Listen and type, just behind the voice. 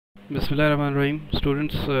Bismillahirrahmanirrahim.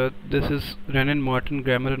 Students, this is Renan Martin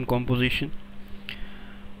Grammar and Composition,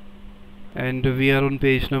 and we are on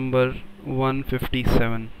page number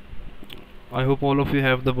 157. I hope all of you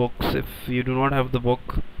have the books. If you do not have the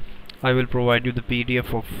book, I will provide you the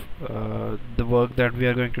PDF of the work that we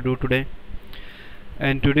are going to do today.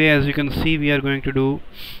 And today, as you can see, we are going to do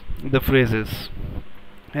the phrases.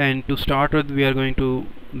 And to start with, we are going to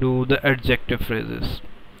do the adjective phrases.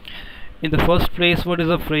 In the first place, what is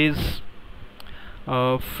a phrase?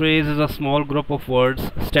 A phrase is a small group of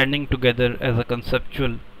words standing together as a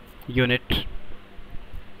conceptual unit,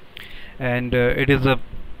 and it is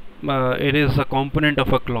a component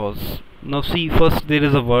of a clause. Now see, first there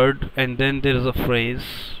is a word, and then there is a phrase,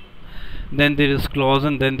 then there is clause,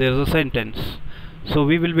 and then there is a sentence. So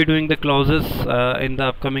we will be doing the clauses in the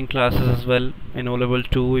upcoming classes as well. In O level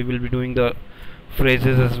 2 we will be doing the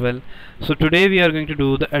phrases as well. So today we are going to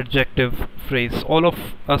do the adjective phrase. All of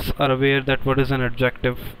us are aware that what is an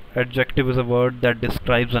adjective. Adjective is a word that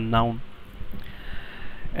describes a noun.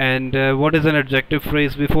 And what is an adjective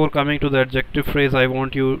phrase? Before coming to the adjective phrase, I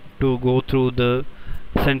want you to go through the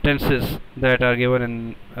sentences that are given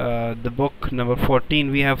in the book number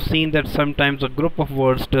 14. We have seen that sometimes a group of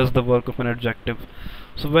words does the work of an adjective.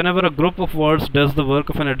 So whenever a group of words does the work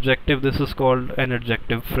of an adjective, this is called an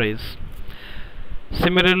adjective phrase.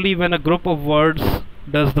 Similarly, when a group of words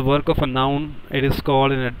does the work of a noun, it is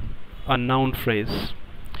called a noun phrase.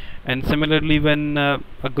 And similarly, when a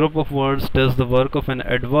group of words does the work of an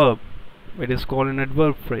adverb, it is called an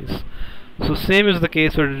adverb phrase. So same is the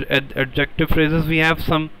case with adjective phrases. We have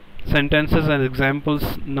some sentences and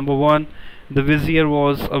examples. Number one, the vizier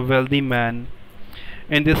was a wealthy man.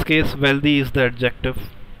 In this case, wealthy is the adjective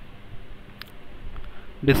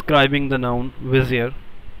describing the noun vizier.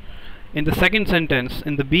 In the second sentence,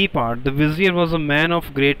 in the B part, the vizier was a man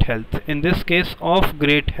of great health. In this case, of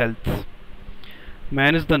great health.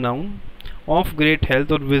 Man is the noun. Of great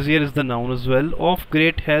health, or vizier, is the noun as well. Of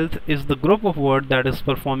great health is the group of word that is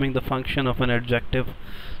performing the function of an adjective.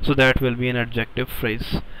 So that will be an adjective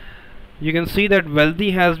phrase. You can see that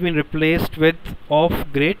wealthy has been replaced with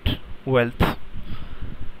of great wealth.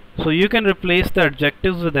 So you can replace the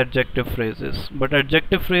adjectives with adjective phrases, but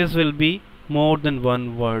adjective phrase will be more than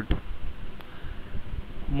one word.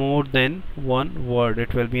 More than one word,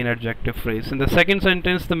 it will be an adjective phrase. In the second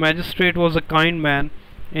sentence, the magistrate was a kind man.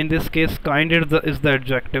 In this case, kind is the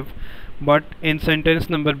adjective, but in sentence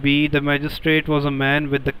number B, the magistrate was a man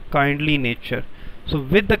with the kindly nature. So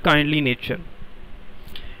with the kindly nature,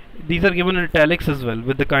 these are given in italics as well.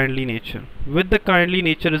 With the kindly nature, with the kindly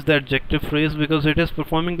nature is the adjective phrase, because it is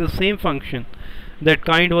performing the same function that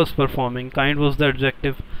kind was performing. Kind was the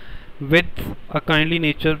adjective. With a kindly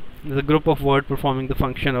nature is a group of word performing the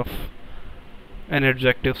function of an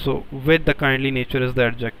adjective. So with the kindly nature is the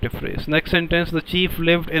adjective phrase. Next sentence, the chief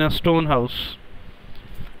lived in a stone house.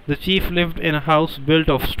 The chief lived in a house built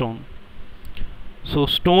of stone. So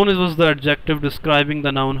stone was the adjective describing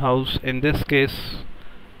the noun house. In this case,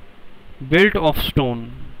 built of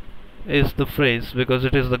stone is the phrase, because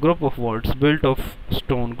it is the group of words built of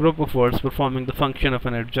stone, group of words performing the function of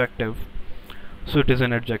an adjective. So it is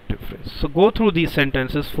an adjective phrase. So go through these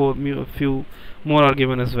sentences. For a few more are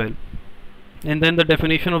given as well, and then the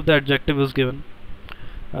definition of the adjective is given.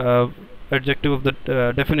 Definition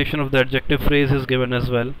of the adjective phrase is given as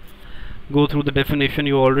well. Go through the definition.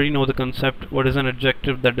 You already know the concept. What is an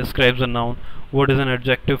adjective? That describes a noun. What is an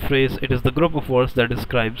adjective phrase? It is the group of words that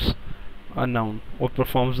describes a noun or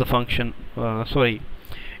performs the function.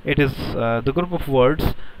 It is the group of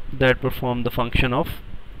words that perform the function of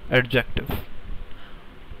adjective,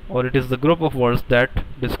 or it is the group of words that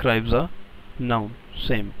describes a noun.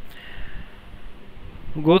 Same.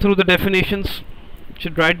 Go through the definitions. You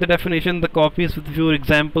should write the definition, the copies with few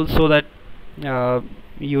examples, so that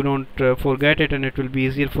you don't forget it, and it will be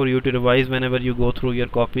easier for you to revise whenever you go through your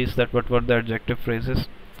copies, that what were the adjective phrases.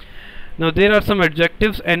 Now there are some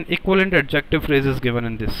adjectives and equivalent adjective phrases given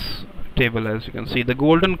in this table. As you can see, the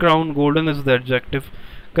golden crown, golden is the adjective.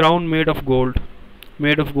 Crown made of gold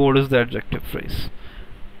is the adjective phrase.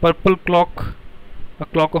 Purple clock, a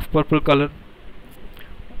clock of purple color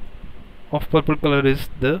is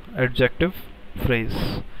the adjective phrase.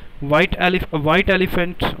 A white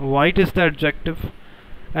elephant, white is the adjective.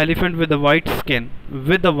 Elephant with a white skin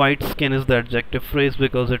is the adjective phrase,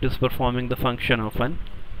 because it is performing the function of an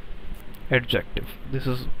adjective. This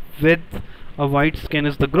is with a white skin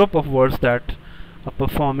is the group of words that are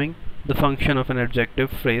performing the function of an adjective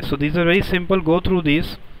phrase. So these are very simple. Go through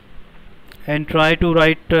these and try to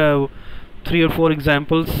write 3 or 4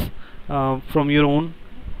 examples from your own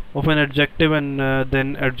of an adjective and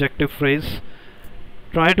then adjective phrase.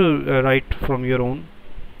 try to write from your own.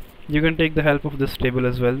 You can take the help of this table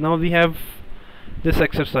as well. Now we have this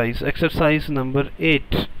exercise number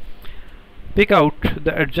 8. Pick out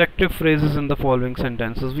the adjective phrases in the following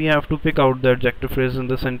sentences. We have to pick out the adjective phrase in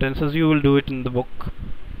the sentences. You will do it in the book.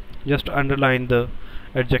 Just underline the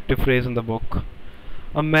adjective phrase in the book.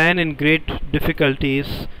 A man in great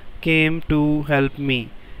difficulties came to help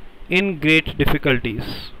me. In great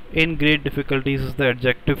difficulties. In great difficulties is the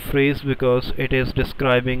adjective phrase because it is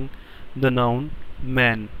describing the noun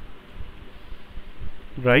man.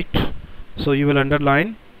 Right? So you will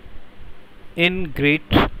underline in great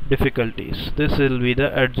difficulties. This will be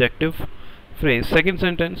the adjective phrase. Second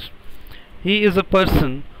sentence. He is a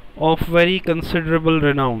person of very considerable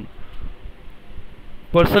renown.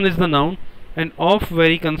 Person is the noun and of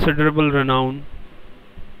very considerable renown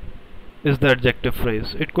is the adjective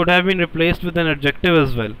phrase. It could have been replaced with an adjective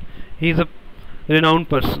as well. He is a renowned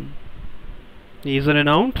person. He is a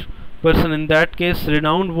renowned person. In that case,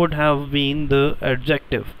 renowned would have been the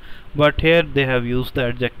adjective. But here they have used the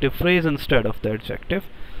adjective phrase instead of the adjective.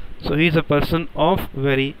 So he is a person of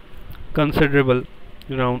very considerable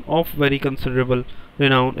renown. Of very considerable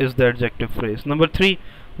renown is the adjective phrase. Number 3.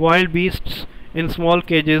 Wild beasts in small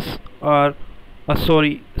cages are a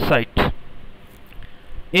sorry sight.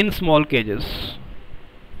 In small cages.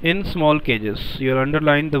 In small cages. You'll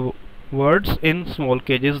underline the words in small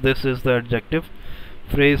cages. This is the adjective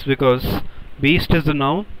phrase because beast is the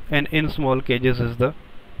noun and in small cages is the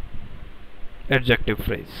adjective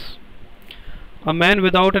phrase. A man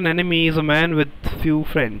without an enemy is a man with few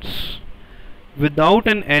friends. Without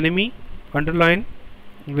an enemy, underline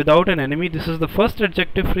without an enemy. This is the first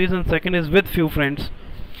adjective phrase and second is with few friends.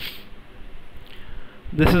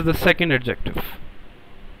 This is the second adjective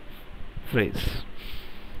phrase.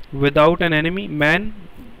 Without an enemy, man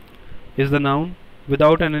is the noun.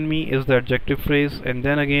 Without an enemy is the adjective phrase, and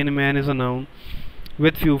then again man is a noun.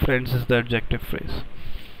 With few friends is the adjective phrase.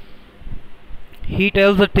 He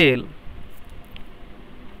tells a tale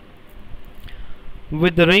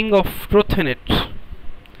with the ring of truth in it.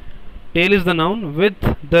 Tale is the noun with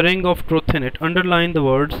the ring of truth in it. Underline the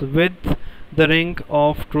words with the ring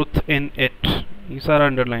of truth in it. ये सारा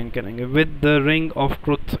underline करेंगे. With the ring of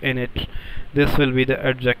truth in it. This will be the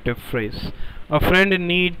adjective phrase. A friend in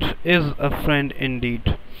need is a friend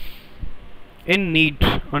indeed. In need.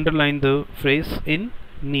 Underline the phrase in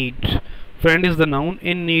need. Friend is the noun.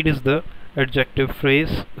 In need is the adjective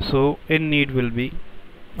phrase. So in need will be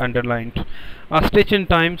underlined. A stitch in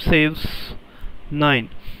time saves 9.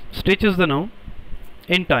 Stitch is the noun.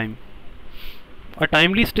 In time. A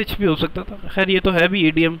timely stitch भी हो सकता था. खैर ये तो है भी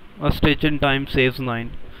idiom. A stitch in time saves 9.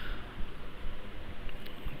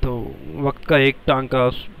 तो वक्त का एक टांका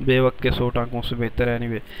बेवक्त के 100 टांकों से बेहतर है.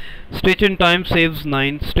 Anyway, stitch in time saves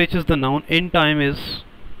 9. Stitch is the noun. In time is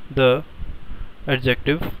the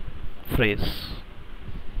adjective phrase.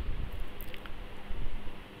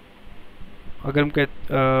 अगर हम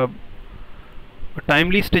कहते a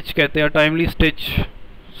timely stitch कहते हैं, a timely stitch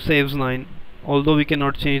saves 9. Although we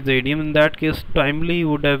cannot change the idiom, in that case timely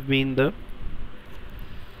would have been the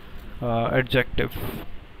adjective.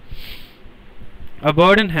 A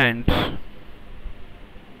bird in hand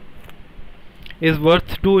is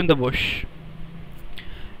worth 2 in the bush.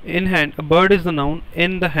 In hand, a bird is the noun.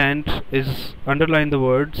 In the hand is, underline the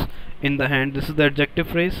words in the hand. This is the adjective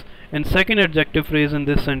phrase, and second adjective phrase in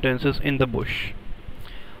this sentence is in the bush.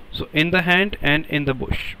 So in the hand and in the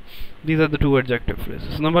bush. These are the two adjective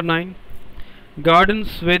phrases. Number 9.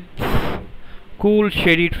 Gardens with cool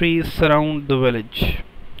shady trees surround the village.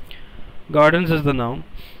 Gardens is the noun.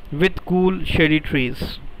 With cool shady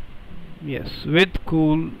trees. Yes, with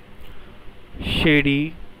cool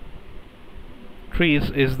shady trees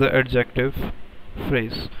is the adjective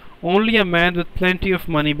phrase. Only a man with plenty of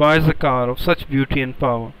money buys a car of such beauty and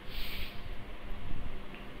power.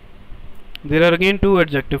 There are again two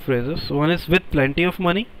adjective phrases. One is with plenty of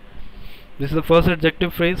money. This is the first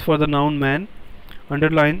adjective phrase for the noun man.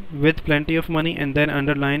 Underline with plenty of money and then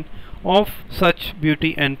underline of such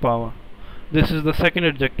beauty and power. This is the second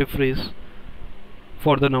adjective phrase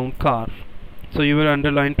for the noun car. So you will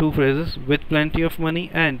underline two phrases, with plenty of money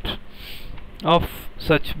and of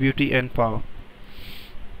such beauty and power.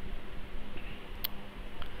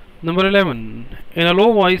 Number 11. In a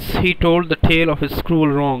low voice he told the tale of his cruel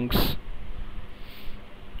wrongs.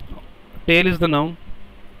 Tale is the noun,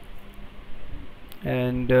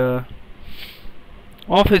 and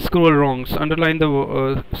of his cruel wrongs. Underline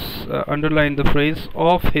the phrase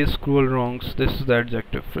of his cruel wrongs. This is the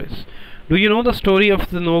adjective phrase. Do you know the story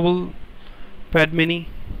of the noble Padmini?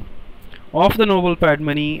 Of the noble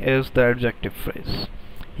Padmini is the adjective phrase.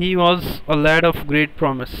 He was a lad of great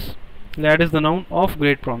promise. Lad is the noun of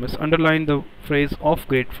great promise. Underline the phrase of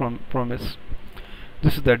great promise.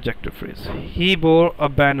 This is the adjective phrase. He bore a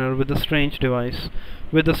banner with a strange device.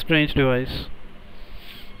 With a strange device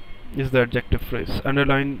is the adjective phrase.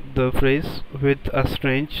 Underline the phrase with a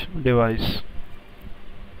strange device.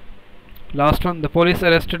 Last one. The police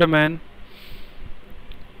arrested a man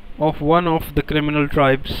of one of the criminal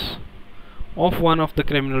tribes. Of one of the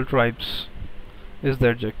criminal tribes is the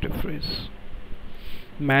adjective phrase.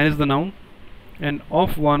 Man is the noun, and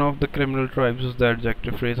of one of the criminal tribes is the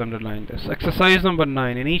adjective phrase. Underline this. Exercise number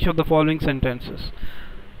 9. In each of the following sentences,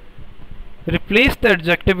 replace the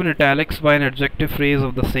adjective in italics by an adjective phrase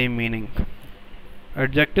of the same meaning.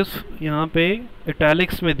 Adjectives यहाँ पे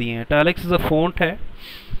italics में दिए हैं. Italics is a font है.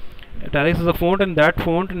 Italics is a font, and that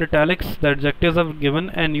font in italics the adjectives are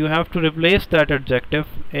given, and you have to replace that adjective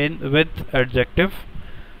with adjective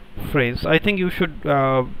phrase. I think you should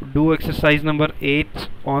do exercise number 8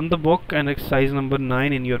 on the book and exercise number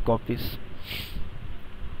 9 in your copies.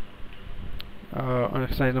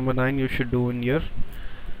 Exercise number 9 you should do in your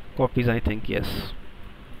copies, I think. Yes.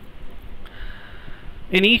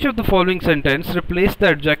 In each of the following sentence, replace the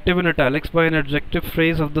adjective in italics by an adjective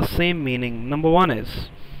phrase of the same meaning. Number 1 is,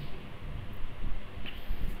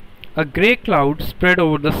 a grey cloud spread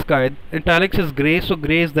over the sky. Italics is grey, so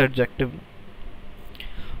grey is the adjective.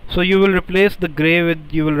 So you will replace the grey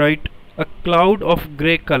with, you will write, a cloud of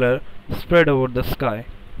grey color spread over the sky.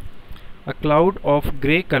 A cloud of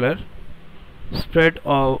grey color spread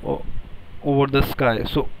over the sky.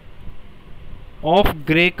 So of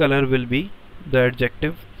grey color will be the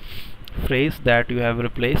adjective phrase that you have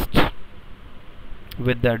replaced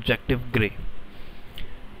with the adjective grey.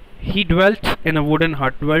 He dwelt in a wooden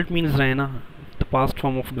hut. Dwelt means रहना, the past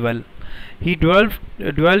form of dwell. He dwelt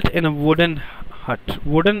in a wooden hut.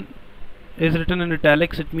 Wooden is written in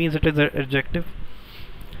italics. It means it is an adjective.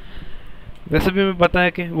 वैसे भी हमें पता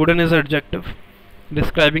है कि wooden is adjective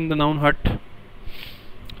describing the noun hut.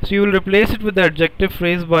 So you will replace it with the adjective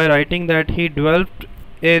phrase by writing that he dwelt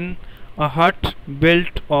in a hut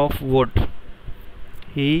built of wood.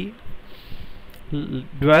 He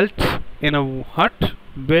dwelt in a hut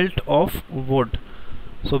built of wood.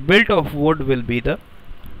 So built of wood will be the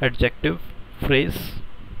adjective phrase.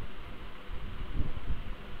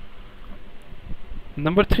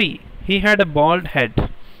 Number 3. He had a bald head.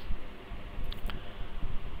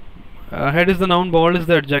 Head is the noun, bald is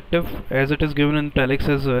the adjective, as it is given in italics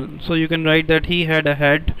as well. So you can write that he had a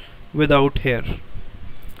head without hair.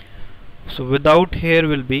 So without hair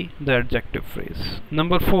will be the adjective phrase.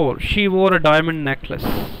 Number 4. She wore a diamond necklace.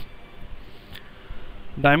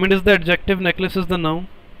 Diamond is the adjective, necklace is the noun.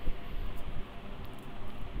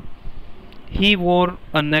 He wore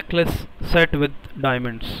a necklace set with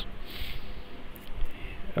diamonds.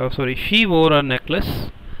 She wore a necklace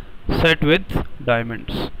set with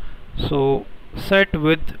diamonds. So set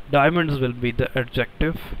with diamonds will be the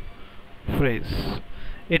adjective phrase.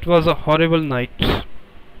 It was a horrible night.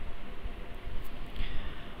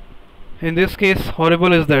 In this case,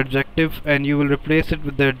 horrible is the adjective, and you will replace it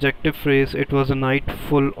with the adjective phrase, it was a night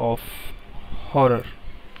full of horror.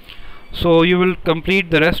 So you will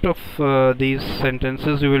complete the rest of these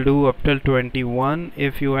sentences. You will do up till 21.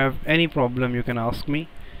 If you have any problem, you can ask me,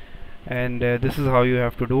 and this is how you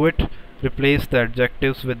have to do it. Replace the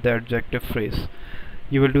adjectives with the adjective phrase.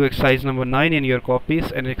 You will do exercise number 9 in your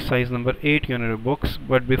copies and exercise number 8 in your books.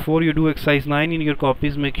 But before you do exercise 9 in your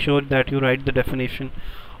copies, make sure that you write the definition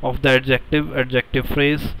of the adjective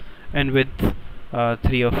phrase, and with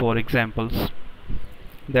 3 or 4 examples.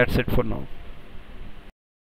 That's it for now.